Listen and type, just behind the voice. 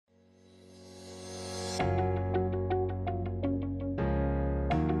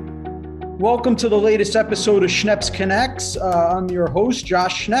Welcome to the latest episode of Schneps Connects. I'm your host,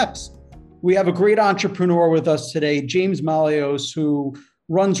 Josh Schneps. We have a great entrepreneur with us today, James Malios, who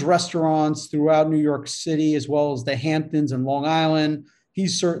runs restaurants throughout New York City, as well as the Hamptons and Long Island.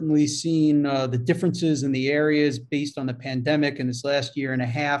 He's certainly seen the differences in the areas based on the pandemic in this last year and a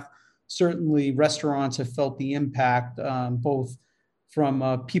half. Certainly, restaurants have felt the impact, both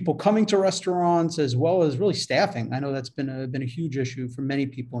from people coming to restaurants as well as really staffing. I know that's been a huge issue for many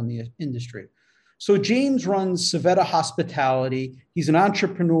people in the industry. So James runs Civetta Hospitality. He's an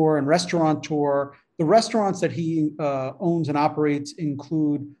entrepreneur and restaurateur. The restaurants that he owns and operates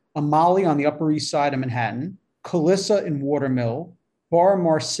include Amali on the Upper East Side of Manhattan, Calissa in Watermill, Bar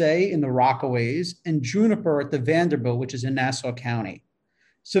Marseille in the Rockaways, and Juniper at the Vanderbilt, which is in Nassau County.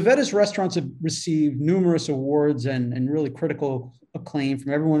 Civetta's restaurants have received numerous awards and really critical acclaim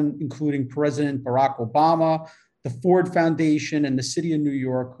from everyone, including President Barack Obama, the Ford Foundation, and the City of New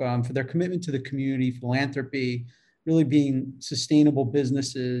York for their commitment to the community, philanthropy, really being sustainable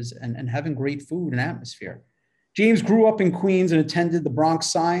businesses and having great food and atmosphere. James grew up in Queens and attended the Bronx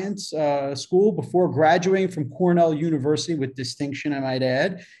Science School before graduating from Cornell University with distinction, I might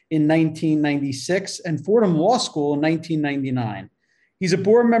add, in 1996 and Fordham Law School in 1999. He's a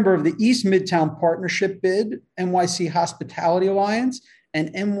board member of the East Midtown Partnership BID, NYC Hospitality Alliance,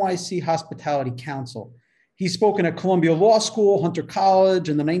 and NYC Hospitality Council. He's spoken at Columbia Law School, Hunter College,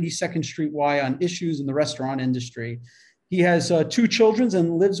 and the 92nd Street Y on issues in the restaurant industry. He has two children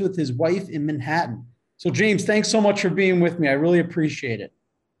and lives with his wife in Manhattan. So James, thanks so much for being with me. I really appreciate it.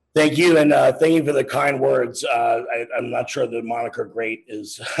 Thank you, and thank you for the kind words. I'm not sure the moniker "great"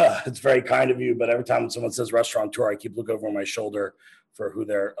 is it's very kind of you, but every time someone says restaurateur, I keep looking over my shoulder for who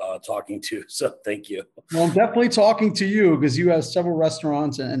they're talking to. So thank you. Well, I'm definitely talking to you because you have several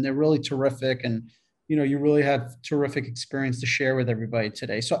restaurants and they're really terrific, and you really have terrific experience to share with everybody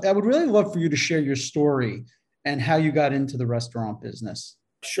today. So I would really love for you to share your story and how you got into the restaurant business.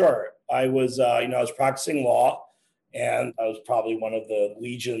 Sure, I was I was practicing law. And I was probably one of the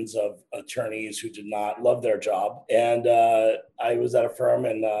legions of attorneys who did not love their job. And I was at a firm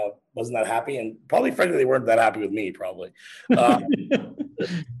and wasn't that happy. And probably, frankly, they weren't that happy with me, probably. So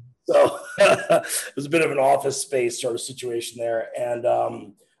it was a bit of an office space sort of situation there. And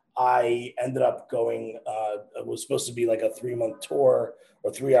I ended up going, it was supposed to be like a 3-month tour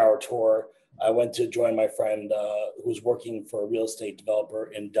or 3-hour tour. I went to join my friend who was working for a real estate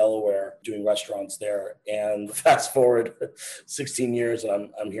developer in Delaware, doing restaurants there. And fast forward 16 years,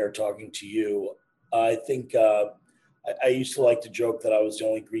 and I'm here talking to you. I think I used to like to joke that I was the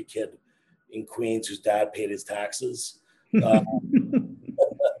only Greek kid in Queens whose dad paid his taxes. It's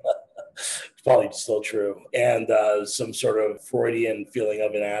probably still true. And some sort of Freudian feeling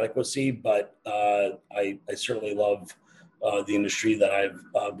of inadequacy, but I certainly love the industry that I've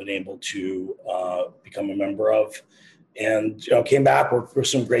been able to become a member of, and came back, worked for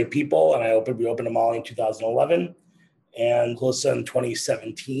some great people, and we opened Amali in 2011, and Calissa in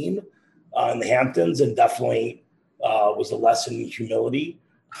 2017 in the Hamptons, and definitely was a lesson in humility.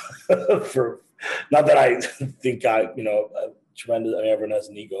 For not that I think tremendous. I mean, everyone has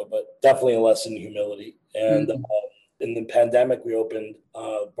an ego, but definitely a lesson in humility. And in the pandemic, we opened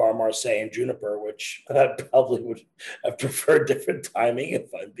Bar Marseille and Juniper, which I probably would have preferred different timing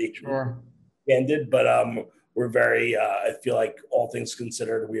if I'm being candid. But we're very, I feel like all things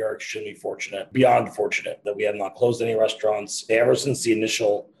considered, we are extremely fortunate, beyond fortunate, that we have not closed any restaurants. Ever since the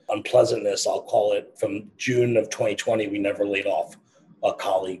initial unpleasantness, I'll call it, from June of 2020, we never laid off a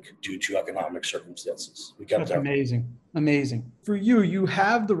colleague due to economic circumstances. That's amazing. Amazing. For you, you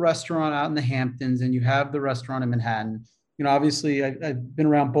have the restaurant out in the Hamptons and you have the restaurant in Manhattan. Obviously I've been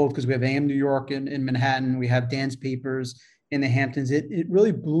around both because we have AM New York in Manhattan. We have Dan's Papers in the Hamptons. It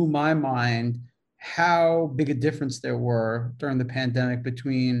really blew my mind how big a difference there were during the pandemic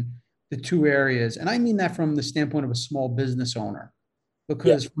between the two areas. And I mean that from the standpoint of a small business owner,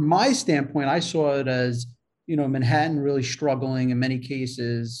 because from my standpoint, I saw it as, Manhattan really struggling in many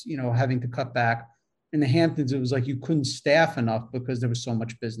cases, having to cut back. In the Hamptons, it was like you couldn't staff enough because there was so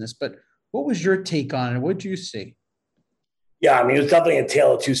much business. But what was your take on it? What did you see? Yeah, I mean, it was definitely a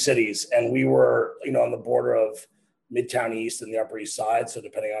tale of two cities. And we were, on the border of Midtown East and the Upper East Side. So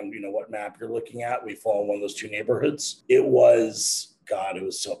depending on, what map you're looking at, we fall in one of those two neighborhoods. It was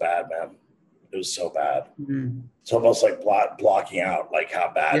so bad, man. It was so bad. Mm-hmm. It's almost like blocking out like how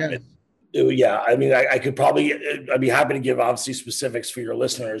bad I mean, I'd be happy to give obviously specifics for your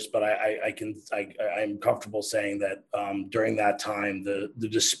listeners, but I'm comfortable saying that during that time, the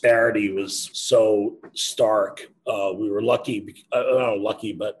disparity was so stark. We were lucky,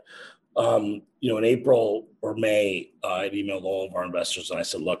 but In April or May, I'd emailed all of our investors and I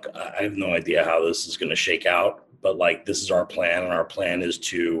said, look, I have no idea how this is going to shake out, but like, this is our plan. And our plan is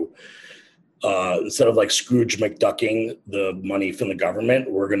to, instead of like Scrooge McDucking the money from the government,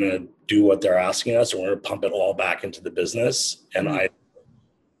 we're going to do what they're asking us and we're going to pump it all back into the business. And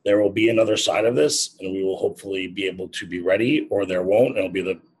there will be another side of this and we will hopefully be able to be ready, or there won't. It'll be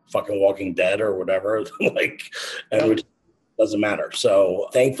the fucking Walking Dead or whatever. Which doesn't matter. So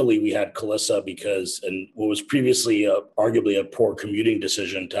thankfully we had Calissa and what was previously arguably a poor commuting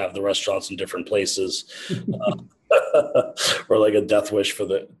decision to have the restaurants in different places, or like a death wish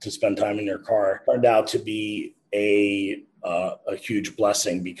to spend time in your car, turned out to be a huge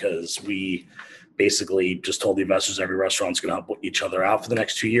blessing, because we basically just told the investors every restaurant's going to help each other out for the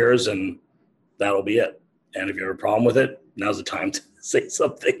next 2 years, and that'll be it. And if you have a problem with it, now's the time to say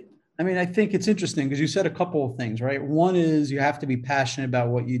something. I mean, I think it's interesting because you said a couple of things, right? One is you have to be passionate about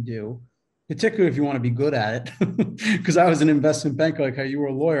what you do, particularly if you want to be good at it. Because I was an investment banker, like how you were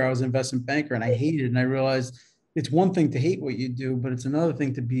a lawyer, I was an investment banker, and I hated it. And I realized it's one thing to hate what you do, but it's another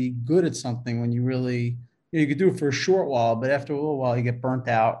thing to be good at something when you really, you could do it for a short while, but after a little while you get burnt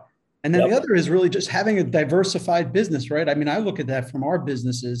out. And then the other is really just having a diversified business, right? I mean, I look at that from our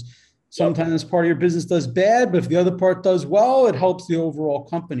businesses. Sometimes part of your business does bad, but if the other part does well, it helps the overall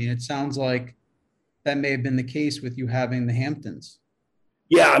company. And it sounds like that may have been the case with you having the Hamptons.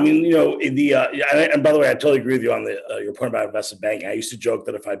 Yeah, I mean, and by the way, I totally agree with you on your point about investment banking. I used to joke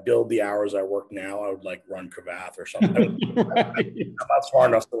that if I build the hours I work now, I would like run Cravath or something. Right. I'm not smart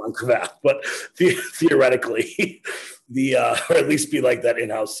enough to run Cravath, but theoretically, or at least be like that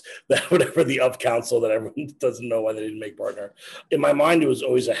in-house, that whatever the of counsel that everyone doesn't know why they didn't make partner. In my mind, it was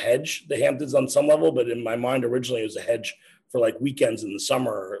always a hedge, the Hamptons on some level, but in my mind originally it was a hedge for like weekends in the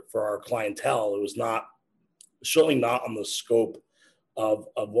summer for our clientele. It was certainly not on the scope of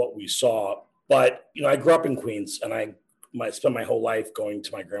what we saw. But, I grew up in Queens and I spent my whole life going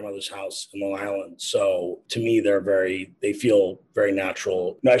to my grandmother's house in Long Island. So to me, they feel very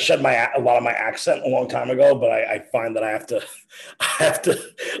natural. I shed a lot of my accent a long time ago, but I find that I have to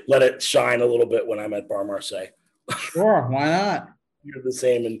let it shine a little bit when I'm at Bar Marseille. Sure. Why not? You're the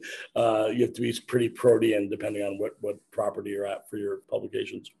same. And you have to be pretty protean depending on what property you're at for your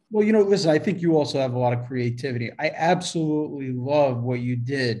publications. Well, listen, I think you also have a lot of creativity. I absolutely love what you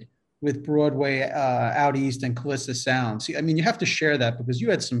did with Broadway Out East and Calissa Sound. See, I mean, you have to share that because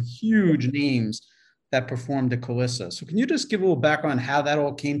you had some huge names that performed at Calissa. So can you just give a little background on how that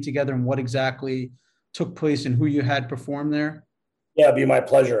all came together and what exactly took place and who you had perform there? Yeah, it'd be my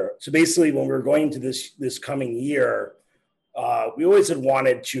pleasure. So basically, when we were going to this coming year, we always had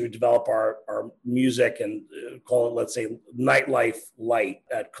wanted to develop our music and call it, let's say, nightlife light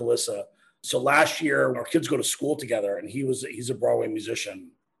at Calissa. So last year, our kids go to school together, and he's a Broadway musician.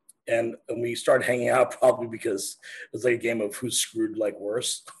 And we started hanging out probably because it was like a game of who's screwed like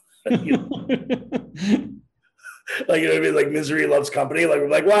worse. Like, you know what I mean? Like misery loves company. Like we're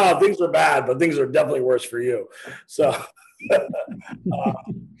like, wow, things are bad, but things are definitely worse for you. So,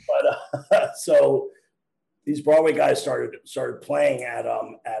 so these Broadway guys started playing at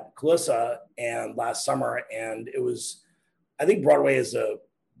Calissa and last summer, and it was, I think Broadway is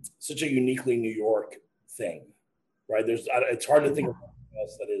such a uniquely New York thing, right? It's hard to think of anything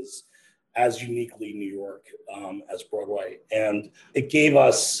else that is as uniquely New York as Broadway, and it gave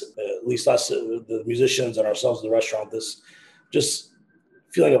us, at least us, the musicians and ourselves in the restaurant, this just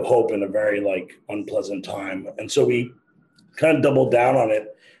feeling of hope in a very like unpleasant time, and so we kind of doubled down on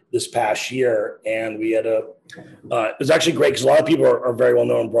it this past year, and we had it was actually great because a lot of people are very well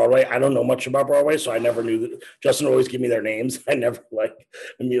known on Broadway. I don't know much about Broadway, so I never knew that. Justin would always give me their names. I never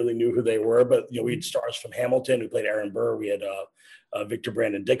immediately knew who they were, but we had stars from Hamilton who played Aaron Burr. We had Victor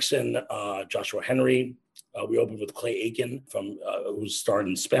Brandon Dixon, Joshua Henry. We opened with Clay Aiken who starred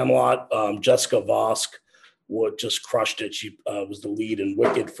in Spamalot. Jessica Vosk just crushed it. She was the lead in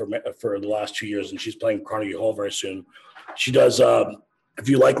Wicked for the last 2 years, and she's playing Carnegie Hall very soon. She does. If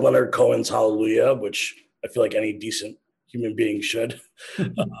you like Leonard Cohen's Hallelujah, which I feel like any decent human being should,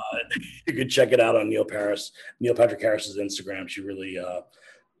 you could check it out on Neil Patrick Harris's Instagram. She really,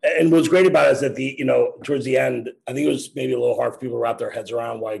 and what's great about it is that towards the end, I think it was maybe a little hard for people to wrap their heads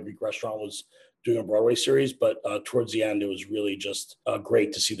around why Greek Restaurant was doing a Broadway series, but towards the end, it was really just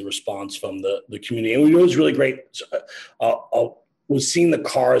great to see the response from the community. And it was really great. Was seeing the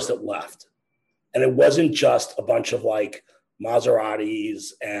cars that left, and it wasn't just a bunch of like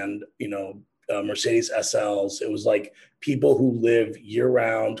Maseratis and Mercedes SLs. It was like people who live year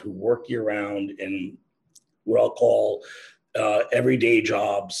round, who work year round in what I'll call everyday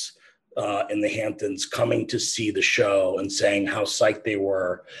jobs, in the Hamptons coming to see the show and saying how psyched they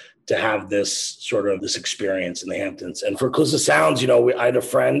were to have this experience in the Hamptons. And for Calista Sounds, I had a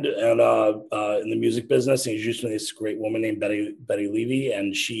friend and in the music business, and he introduced me to this great woman named Betty Levy.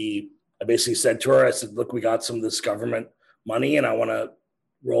 And I basically said to her, I said, look, we got some of this government money and I want to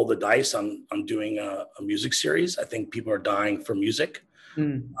roll the dice on doing a music series. I think people are dying for music.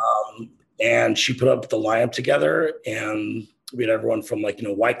 And she put up the lineup together, and we had everyone from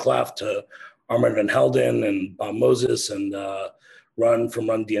Wyclef to Armand Van Helden and Bob Moses and Run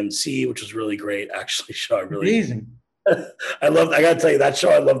DMC, which was really great. Actually, show I really amazing. I got to tell you, that show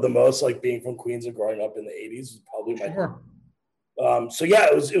I love the most. Like, being from Queens and growing up in the '80s was probably my favorite. So yeah,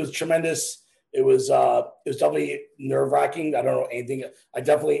 it was tremendous. It was definitely nerve-wracking. I don't know anything. I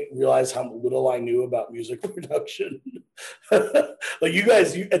definitely realized how little I knew about music production. Like, you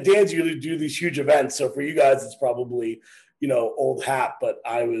guys, at Dan's, you do these huge events. So for you guys, it's probably, old hat. But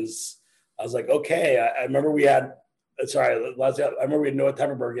I was like, okay. I remember we had Noah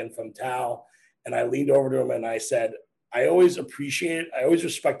Tepperbergen from Tao, and I leaned over to him and I said, I always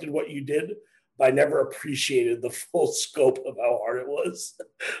respected what you did, but I never appreciated the full scope of how hard it was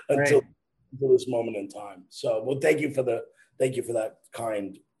until this moment in time. So, well, thank you for that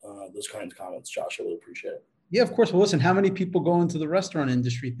those kind of comments, Josh. I really appreciate it. Yeah, of course. Well, listen, how many people go into the restaurant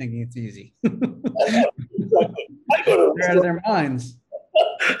industry thinking it's easy? They're out of their minds.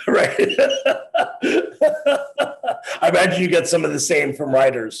 Right. I imagine you get some of the same from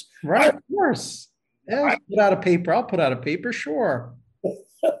writers. Right, of course. Yeah, put out a paper. I'll put out a paper, sure.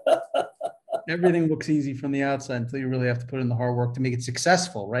 Everything looks easy from the outside until you really have to put in the hard work to make it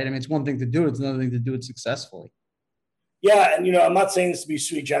successful, right? I mean, it's one thing to do it, it's another thing to do it successfully. Yeah, and I'm not saying this to be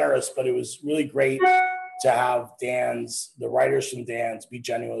sui generis, but it was really great to have the writers from Dan's, be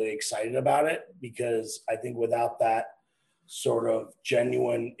genuinely excited about it, because I think without that sort of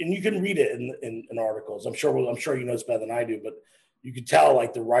genuine, and you can read it in articles. I'm sure you know this better than I do, but you could tell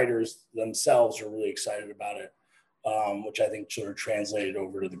like the writers themselves are really excited about it, which I think sort of translated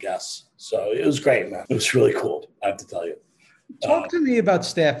over to the guests. So it was great, man. It was really cool, I have to tell you. Talk to me about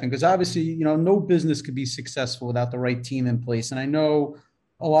staffing, because obviously, no business could be successful without the right team in place. And I know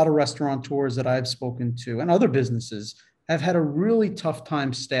a lot of restaurateurs that I've spoken to and other businesses have had a really tough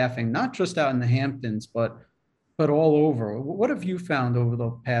time staffing, not just out in the Hamptons, but all over. What have you found over the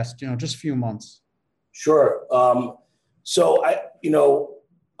past, just few months? Sure. So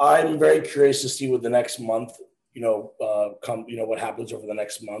I'm very curious to see what the next month, what happens over the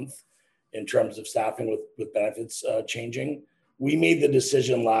next month in terms of staffing with benefits changing. We made the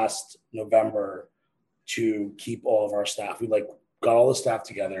decision last November to keep all of our staff. We got all the staff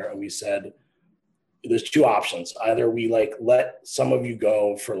together and we said, there's two options. Either we let some of you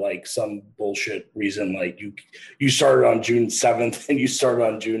go for some bullshit reason, like you started on June 7th and you started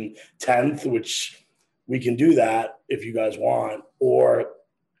on June 10th, which we can do that if you guys want, or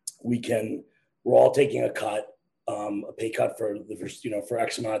we're all taking a cut, a pay cut for the first, for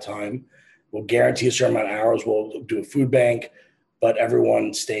X amount of time. We'll guarantee a certain amount of hours. We'll do a food bank, but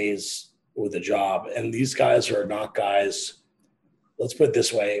everyone stays with a job. And these guys are not guys. Let's put it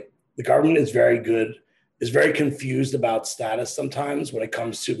this way. The government is very confused about status sometimes when it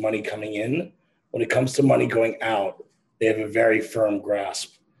comes to money coming in. When it comes to money going out, they have a very firm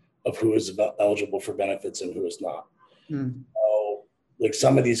grasp of who is eligible for benefits and who is not. So,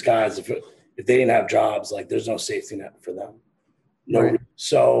 some of these guys, if they didn't have jobs, there's no safety net for them. No. Right.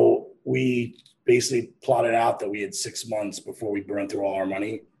 So we basically plotted out that we had 6 months before we burned through all our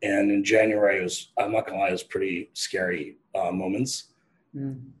money. And in January, I'm not gonna lie, it was pretty scary moments.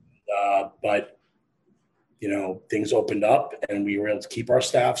 But things opened up and we were able to keep our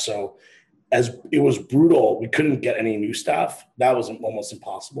staff. So as it was brutal, we couldn't get any new staff. That was almost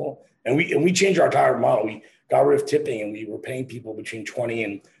impossible. And we changed our entire model. We got rid of tipping and we were paying people between $20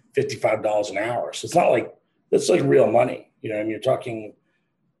 and $55 an hour. So it's not that's real money. You're talking,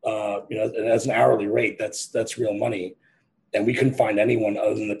 as an hourly rate, that's real money. And we couldn't find anyone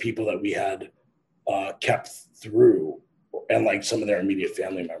other than the people that we had kept through, and some of their immediate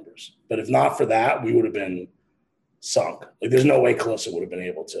family members. But if not for that, we would have been sunk. There's no way Calista would have been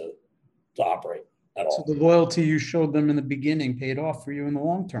able to operate at all. So the loyalty you showed them in the beginning paid off for you in the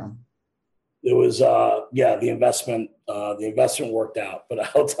long term. It was, the investment worked out.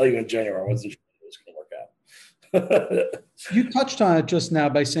 But I'll tell you, in January, I wasn't sure it was going to work out. You touched on it just now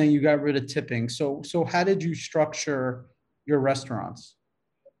by saying you got rid of tipping. So how did you structure your restaurants?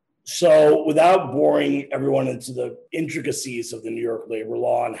 So without boring everyone into the intricacies of the New York labor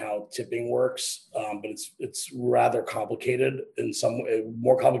law and how tipping works, but it's rather complicated, in some way,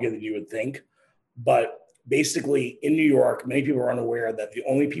 more complicated than you would think. But basically in New York, many people are unaware that the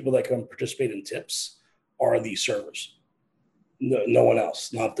only people that can participate in tips are the servers. No one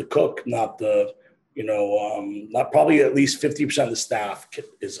else, not the cook, not the, not probably at least 50% of the staff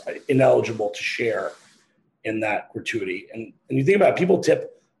is ineligible to share in that gratuity. And you think about it, people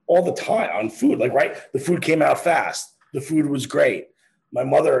tip all the time on food, like, right? The food came out fast. The food was great. My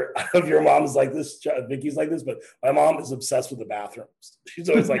mother, I don't know if your mom's like this, Vicky's like this, but my mom is obsessed with the bathrooms. She's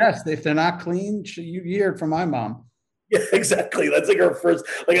always like, yes, if they're not clean, you hear it from my mom. Yeah, exactly. That's like her first,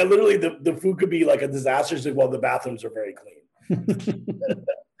 like I literally, the food could be like a disaster. She's like, well, the bathrooms are very clean.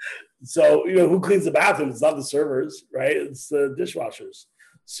 So, who cleans the bathrooms? It's not the servers, right? It's the dishwashers.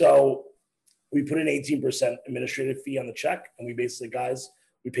 So we put an 18% administrative fee on the check. And we basically, guys,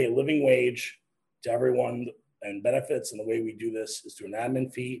 we pay a living wage to everyone and benefits. And the way we do this is through an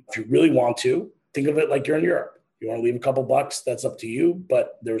admin fee. If you really want to, think of it like you're in Europe. You want to leave a couple bucks, that's up to you,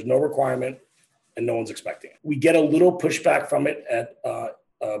 but there's no requirement and no one's expecting it. We get a little pushback from it at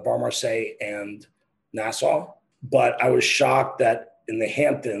Bar Marseille and Nassau, but I was shocked that in the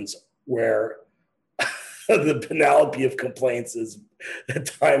Hamptons, where the panoply of complaints is at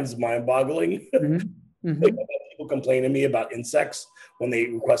times mind-boggling. Mm-hmm. Mm-hmm. Like, people complain to me about insects when they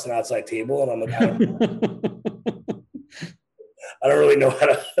request an outside table, and I'm like, I don't really know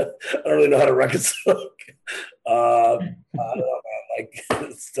how to reconcile. I don't know, man. Like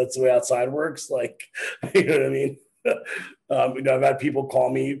that's the way outside works. Like, you know what I mean? I've had people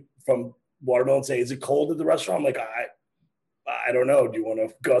call me from Watermill and say, "Is it cold at the restaurant?" I'm like, I don't know. Do you want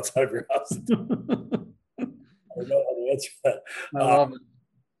to go outside of your house? I don't know how to answer that. I love it.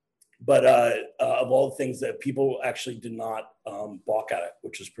 But of all the things that people actually did not balk at it,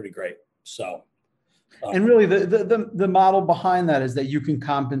 which is pretty great. So. And really, the model behind that is that you can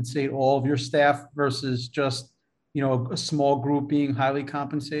compensate all of your staff versus just a small group being highly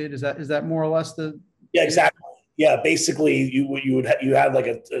compensated. Is that more or less the? Yeah, exactly. Yeah, basically, you had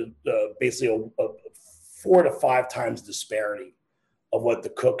like basically a 4 to 5 times disparity of what the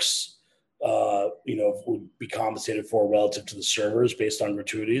cooks would be compensated for relative to the servers based on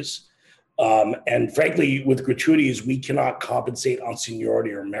gratuities. And frankly, with gratuities, we cannot compensate on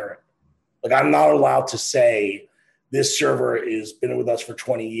seniority or merit. Like, I'm not allowed to say this server has been with us for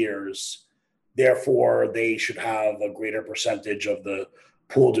 20 years, therefore they should have a greater percentage of the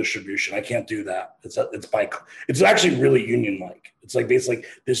pool distribution. I can't do that. It's actually really union-like. It's like basically,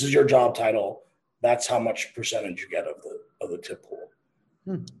 this is your job title. That's how much percentage you get of the tip pool.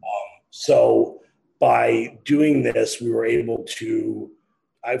 So by doing this, we were able to,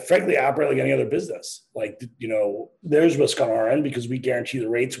 I frankly operate like any other business. Like, there's risk on our end because we guarantee the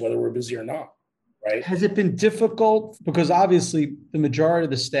rates whether we're busy or not, right? Has it been difficult? Because obviously the majority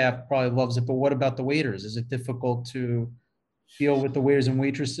of the staff probably loves it, but what about the waiters? Is it difficult to deal with the waiters and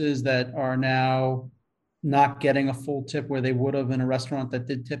waitresses that are now not getting a full tip where they would have in a restaurant that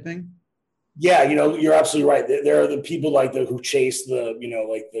did tipping? Yeah, you're absolutely right. There are the people like who chase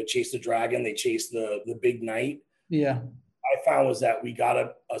they chase the dragon, they chase the big night. Yeah. I found was that we got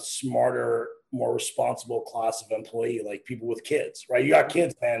a smarter, more responsible class of employee, like people with kids, right? You got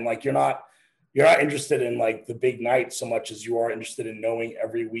kids, man. Like you're not interested in like the big night so much as you are interested in knowing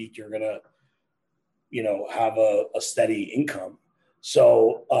every week you're gonna, have a steady income.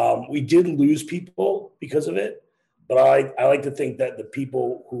 So we did lose people because of it, but I like to think that the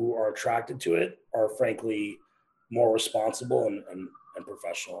people who are attracted to it are frankly more responsible and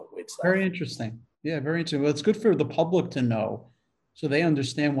professional wait staff. Very interesting. Yeah, very interesting. Well, it's good for the public to know so they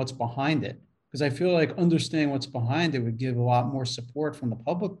understand what's behind it. Because I feel like understanding what's behind it would give a lot more support from the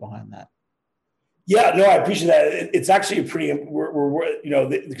public behind that. Yeah, no, I appreciate that. It's actually we're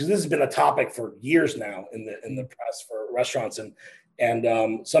because this has been a topic for years now in the press for restaurants,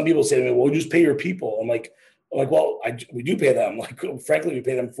 and some people say to me, "Well, just pay your people." I'm like, well, we do pay them. Like, frankly, we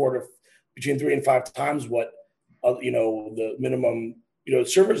pay them between 3 and 5 times what the minimum.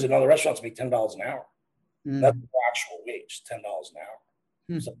 Servers in other restaurants make $10 an hour. That's their actual wage, $10 an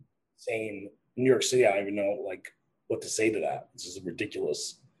hour. So insane. In New York City, I don't even know what to say to that. This is a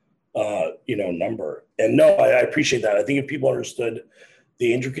ridiculous, number. And no, I appreciate that. I think if people understood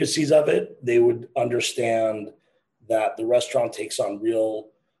the intricacies of it, they would understand that the restaurant takes on real,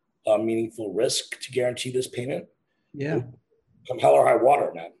 meaningful risk to guarantee this payment. Yeah. Come hell or high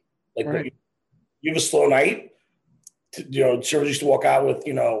water, man. Like, right. You have a slow night. Servers used to walk out with,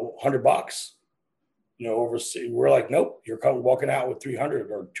 $100, we're like, nope, you're walking out with 300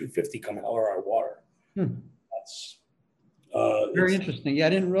 or 250, come hell or high water. That's very interesting. Yeah. I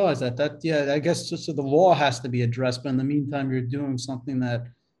didn't realize that. I guess just so the law has to be addressed, but in the meantime, you're doing something that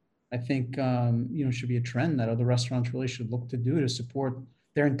I think, should be a trend that other restaurants really should look to do to support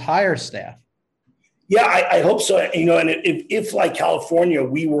their entire staff. Yeah, I hope so. And if like California,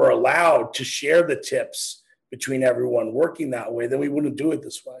 we were allowed to share the tips between everyone working that way, then we wouldn't do it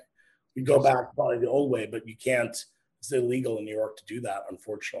this way. We'd go back probably the old way, but you can't. It's illegal in New York to do that,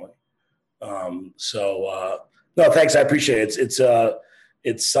 unfortunately. No, thanks. I appreciate it.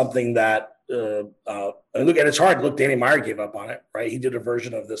 It's something that and look, and it's hard. Look, Danny Meyer gave up on it, right? He did a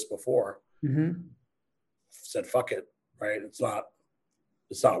version of this before. Mm-hmm. Said fuck it, right? It's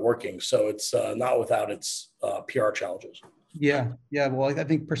not working. So it's not without its PR challenges. Yeah. Well, I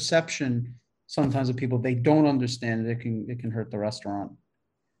think perception sometimes of people, they don't understand it. It can hurt the restaurant.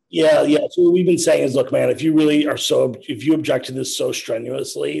 Yeah. So what we've been saying is, look, man, if you object to this so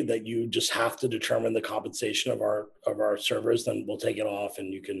strenuously that you just have to determine the compensation of our servers, then we'll take it off,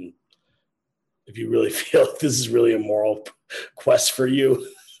 and you can, if you really feel this is really a moral quest for you,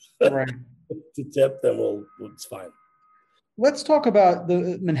 right, to tip, then it's fine. Let's talk about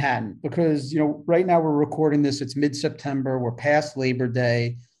the Manhattan, because, right now we're recording this. It's mid-September. We're past Labor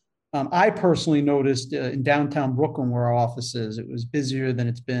Day. I personally noticed in downtown Brooklyn, where our office is, it was busier than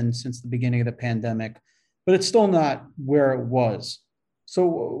it's been since the beginning of the pandemic, but it's still not where it was. So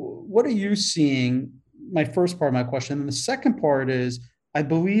what are you seeing? My first part of my question. And the second part is, I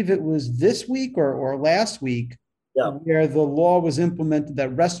believe it was this week or last week, where the law was implemented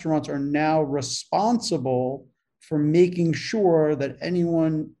that restaurants are now responsible for making sure that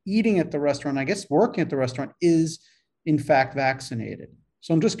anyone eating at the restaurant, I guess working at the restaurant, is in fact vaccinated.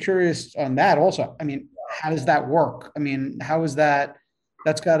 So I'm just curious on that also. I mean, how does that work? I mean, how is that?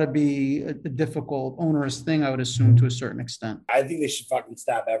 That's got to be a difficult, onerous thing, I would assume, to a certain extent. I think they should fucking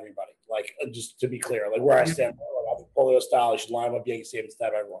stab everybody. Like, just to be clear, like where I stand, I think polio style, you should line up Yankee Stadium and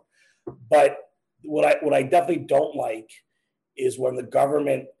stab everyone. But what I definitely don't like is when the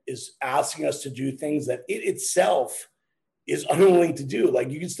government is asking us to do things that it itself is unwilling to do.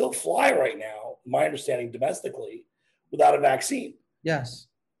 Like, you can still fly right now, my understanding, domestically, without a vaccine. Yes.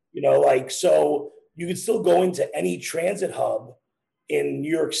 So you could still go into any transit hub in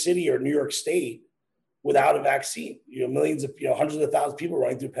New York City or New York State without a vaccine. Millions of, hundreds of thousands of people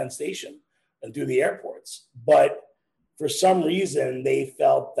running through Penn Station and through the airports. But for some reason, they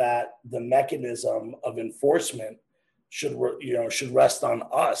felt that the mechanism of enforcement should rest on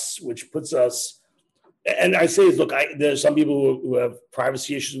us, which puts us. And I say, look, there's some people who have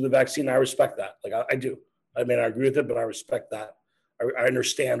privacy issues with the vaccine. I respect that. Like, I do. I mean, I agree with it, but I respect that. I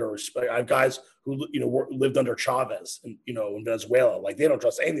understand or respect. I have guys who lived under Chavez and in Venezuela. Like, they don't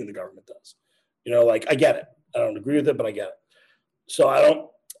trust anything the government does. Like, I get it. I don't agree with it, but I get it. So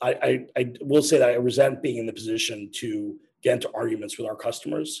I will say that I resent being in the position to get into arguments with our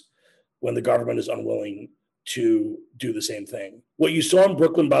customers when the government is unwilling to do the same thing. What you saw in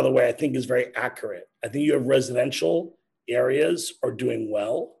Brooklyn, by the way, I think is very accurate. I think you have residential areas are doing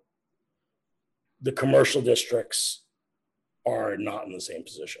well. The commercial districts are not in the same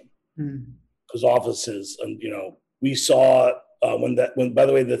position because offices, and we saw when by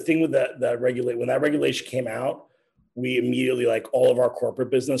the way, the thing with when that regulation came out, we immediately, like, all of our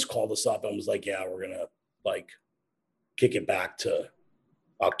corporate business called us up and was like, yeah, we're gonna kick it back to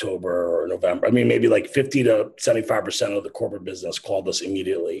October or November. I mean, maybe like 50 to 75% of the corporate business called us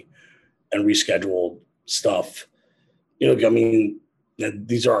immediately and rescheduled stuff. I mean,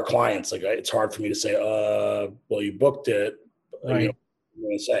 these are our clients. Like, it's hard for me to say, well, you booked it. Right. I'm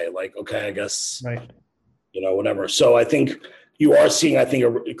going to say, like, okay, I guess, right. Whatever. So I think you are seeing,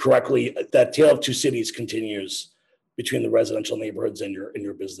 correctly, that tale of two cities continues between the residential neighborhoods and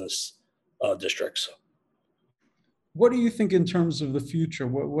your business districts. What do you think in terms of the future?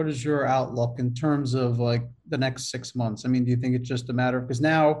 What is your outlook in terms of, like, the next 6 months? I mean, do you think it's just a matter of, because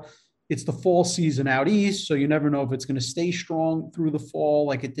now it's the fall season out east, so you never know if it's going to stay strong through the fall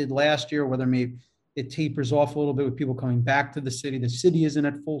like it did last year, whether maybe it tapers off a little bit with people coming back to the city. The city isn't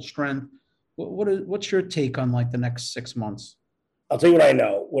at full strength. What's your take on, like, the next 6 months? I'll tell you what I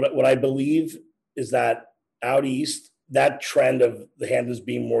know. What I believe is that out east, that trend of the Hamptons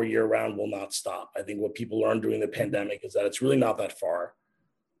being more year-round will not stop. I think what people learned during the pandemic is that it's really not that far,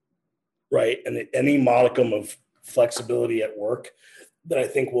 right? And any modicum of flexibility at work that I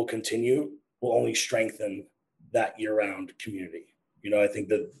think will continue will only strengthen that year-round community. I think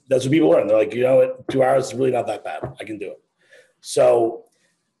that's what people learn. They're like, 2 hours is really not that bad. I can do it. So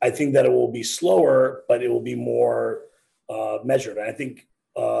I think that it will be slower, but it will be more measured. And I think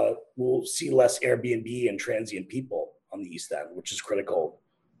we'll see less Airbnb and transient people on the East End, which is critical,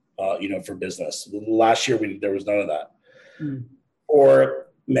 for business. Last year, there was none of that. Or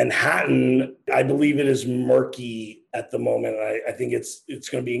Manhattan, I believe it is murky at the moment. I think it's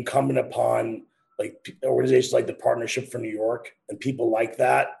going to be incumbent upon, like, organizations like the Partnership for New York and people like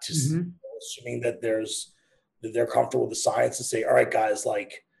that to assuming that they're comfortable with the science to say, all right, guys,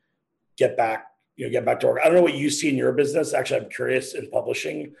 like get back to work. I don't know what you see in your business. Actually, I'm curious in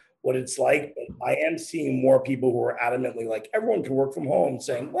publishing what it's like, but I am seeing more people who are adamantly like everyone can work from home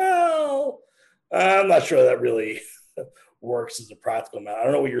saying, well, I'm not sure that really works as a practical matter. I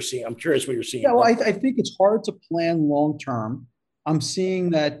don't know what you're seeing. I'm curious what you're seeing. Yeah, well, I think it's hard to plan long term. I'm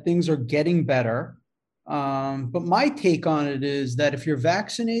seeing that things are getting better. But my take on it is that if you're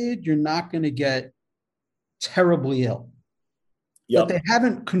vaccinated, you're not going to get terribly ill. But they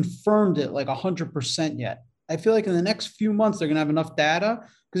haven't confirmed it like 100% yet. I feel like in the next few months, they're going to have enough data.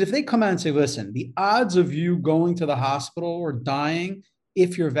 Because if they come out and say, listen, the odds of you going to the hospital or dying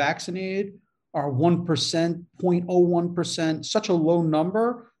if you're vaccinated are 1%, 0.01%, such a low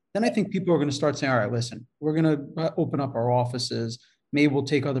number, then I think people are going to start saying, all right, listen, we're going to open up our offices. Maybe we'll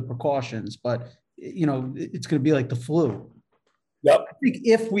take other precautions, but it's going to be like the flu. Yep. I think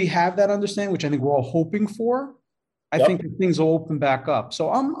if we have that understanding, which I think we're all hoping for, I think things will open back up. So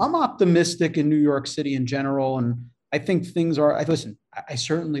I'm optimistic in New York City in general. And I think things are, I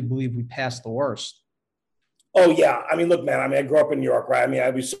certainly believe we passed the worst. Oh yeah. I mean, look, man, I grew up in New York, right? I mean,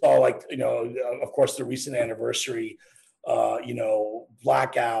 we saw of course the recent anniversary,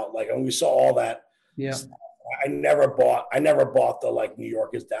 blackout, we saw all that. Yeah. I never bought the like New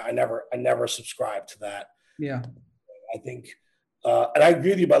York is down. I never subscribed to that. Yeah. I think, and I agree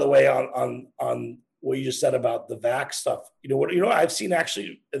with you, by the way, on what you just said about the vax stuff. I've seen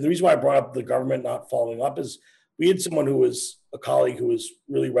actually, the reason why I brought up the government not following up is we had someone who was a colleague who was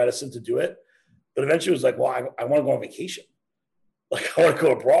really reticent to do it, but eventually was like, well, I want to go on vacation. Like, I want to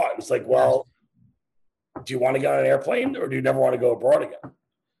go abroad. It's like, well, do you want to get on an airplane or do you never want to go abroad again?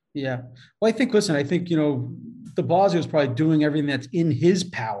 Yeah. Well, I think de Blasio is probably doing everything that's in his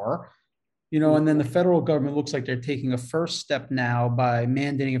power, and then the federal government looks like they're taking a first step now by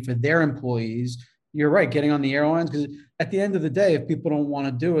mandating it for their employees. You're right, getting on the airlines, because at the end of the day, if people don't want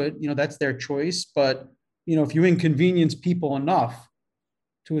to do it, that's their choice. But, if you inconvenience people enough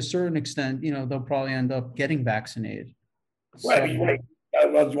to a certain extent, they'll probably end up getting vaccinated. Right. So, you want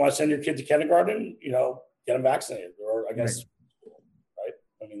to send your kid to kindergarten, get them vaccinated, or I guess, right?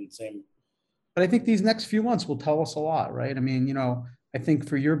 I mean, same. But I think these next few months will tell us a lot, right? I mean, I think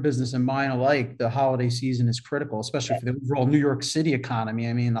for your business and mine alike, the holiday season is critical, especially for the overall New York City economy.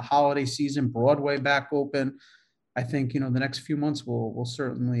 I mean, the holiday season, Broadway back open. I think, the next few months will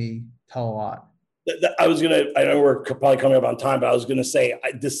certainly tell a lot. I know we're probably coming up on time, but I was going to say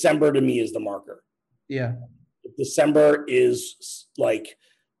December to me is the marker. Yeah. December is like,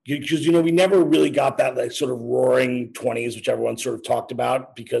 because, we never really got that like sort of roaring 20s, which everyone sort of talked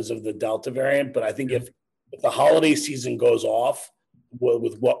about because of the Delta variant. But I think if the holiday season goes off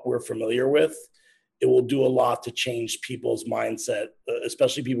with what we're familiar with, it will do a lot to change people's mindset,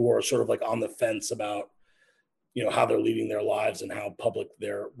 especially people who are sort of like on the fence about, how they're leading their lives and how public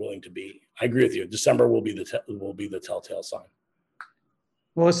they're willing to be. I agree with you. December will be the telltale sign.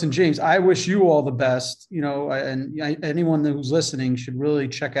 Well, listen, James, I wish you all the best, anyone who's listening should really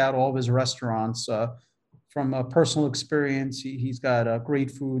check out all of his restaurants. From a personal experience, he's got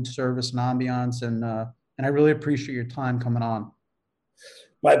great food, service, and ambiance, and I really appreciate your time coming on.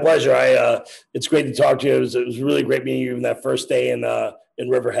 My pleasure. It's great to talk to you. It was really great meeting you in that first day in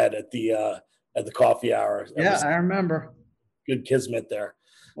Riverhead at the coffee hour. I remember. Good kismet there.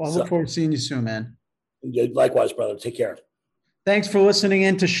 Well, I look forward to seeing you soon, man. Likewise, brother. Take care. Thanks for listening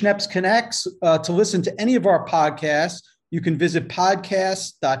in to Schneps Connects. To listen to any of our podcasts, you can visit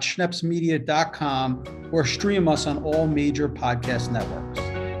podcast.schnepsmedia.com or stream us on all major podcast networks.